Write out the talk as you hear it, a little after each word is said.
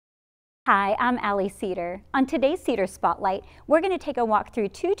Hi, I'm Allie Seder. On today's Seder Spotlight, we're going to take a walk through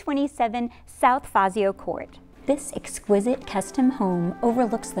 227 South Fazio Court. This exquisite custom home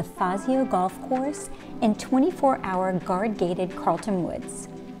overlooks the Fazio Golf Course and 24-hour guard-gated Carlton Woods.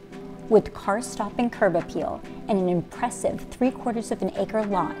 With car-stopping curb appeal and an impressive 3/4 of an acre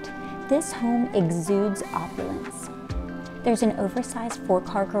lot, this home exudes opulence. There's an oversized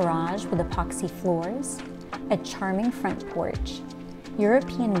 4-car garage with epoxy floors, a charming front porch,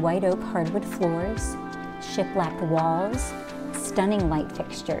 European white oak hardwood floors, shiplapped walls, stunning light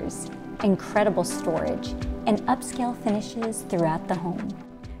fixtures, incredible storage, and upscale finishes throughout the home.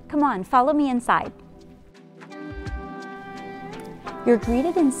 Come on, follow me inside. You're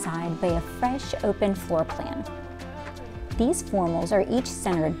greeted inside by a fresh, open floor plan. These formals are each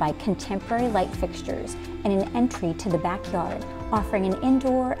centered by contemporary light fixtures and an entry to the backyard, offering an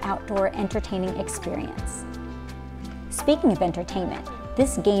indoor-outdoor entertaining experience. Speaking of entertainment,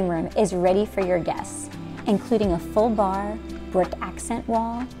 this game room is ready for your guests, including a full bar, brick accent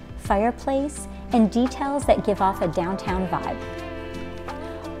wall, fireplace, and details that give off a downtown vibe.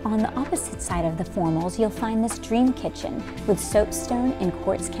 On the opposite side of the formals, you'll find this dream kitchen with soapstone and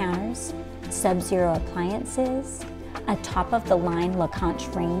quartz counters, sub-zero appliances, a top-of-the-line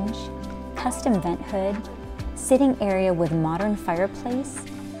LaCanche range, custom vent hood, sitting area with modern fireplace.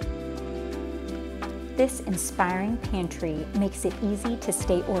 This inspiring pantry makes it easy to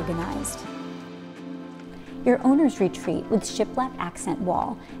stay organized. Your owner's retreat with shiplap accent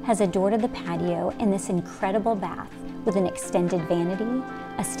wall has a door to the patio and this incredible bath with an extended vanity,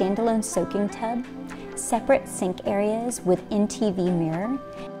 a standalone soaking tub, separate sink areas with in-TV mirror,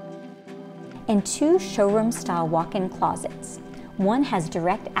 and 2 showroom-style walk-in closets. One has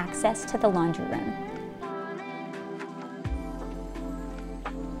direct access to the laundry room.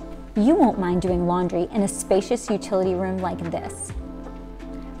 You won't mind doing laundry in a spacious utility room like this.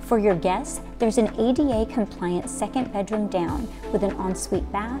 For your guests, there's an ADA-compliant second bedroom down with an ensuite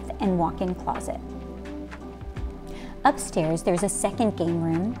bath and walk-in closet. Upstairs, there's a second game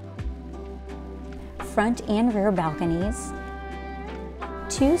room, front and rear balconies,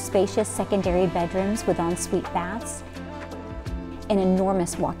 2 spacious secondary bedrooms with ensuite baths, and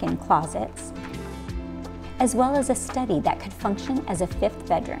enormous walk-in closets, as well as a study that could function as a 5th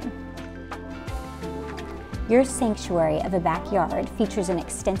bedroom. Your sanctuary of a backyard features an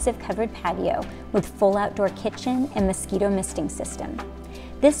extensive covered patio with full outdoor kitchen and mosquito misting system.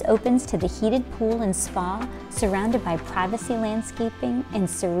 This opens to the heated pool and spa surrounded by privacy landscaping and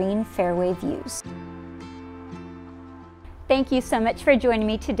serene fairway views. Thank you so much for joining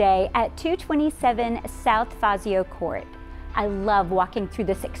me today at 227 South Fazio Court. I love walking through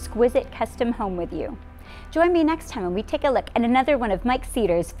this exquisite custom home with you. Join me next time when we take a look at another one of Mike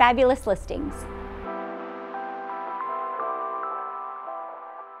Seder's fabulous listings.